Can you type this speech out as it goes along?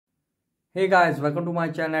Hey guys, welcome to my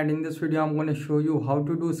channel, and in this video I'm going to show you how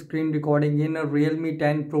to do screen recording in a Realme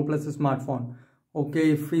 10 Pro Plus smartphone.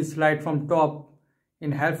 Okay, if we slide from top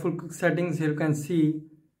in helpful quick settings, here you can see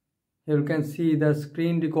the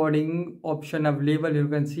screen recording option available, you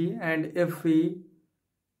can see. And if we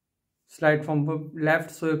slide from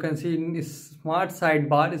left, so you can see in smart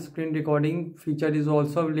sidebar screen recording feature is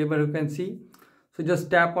also available, you can see. So just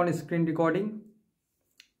tap on screen recording.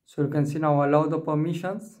 So you can see now allow the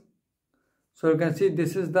permissions. So you can see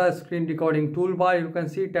this is the screen recording toolbar. You can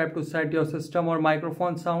see tap to set your system or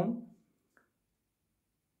microphone sound.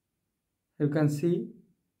 You can see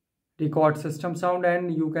record system sound,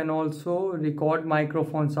 and you can also record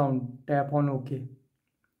microphone sound. Tap on OK.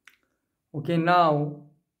 Okay, now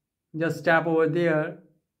just tap over there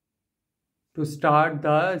to start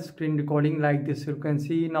the screen recording like this. You can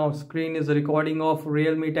see now screen is recording of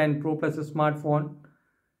Realme 10 Pro Plus smartphone,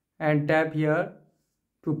 and tap here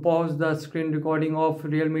to pause the screen recording of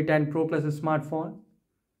Realme 10 Pro Plus smartphone,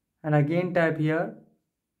 and again tap here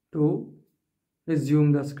to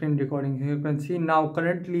resume the screen recording. Here you can see now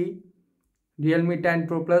currently Realme 10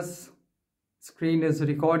 Pro Plus screen is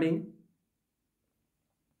recording.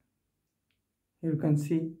 You can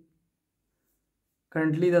see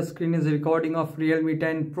currently the screen is recording of Realme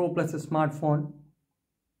 10 Pro Plus smartphone.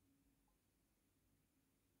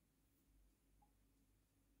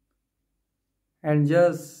 And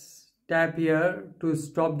just tap here to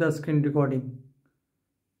stop the screen recording.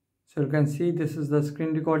 So you can see this is the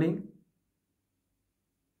screen recording.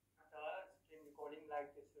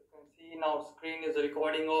 Like this. You can see now screen is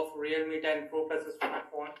recording of Realme 10 Pro Plus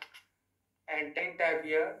smartphone, and then tap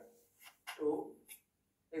here to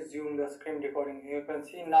resume the screen recording. You can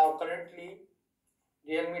see now currently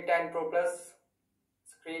Realme 10 Pro Plus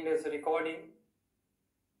screen is recording.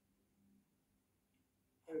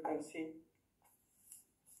 You can see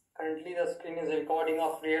currently the screen is recording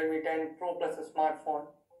of Realme 10 Pro Plus smartphone.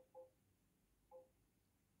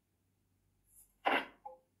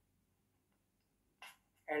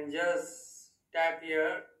 And just tap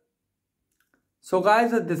here. So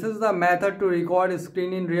guys, this is the method to record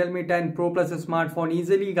screen in Realme 10 Pro Plus smartphone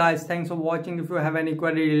easily. Guys, thanks for watching. If you have any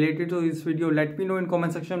query related to this video, let me know in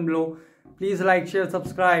comment section below. Please like, share,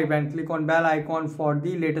 subscribe and click on bell icon for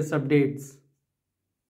the latest updates.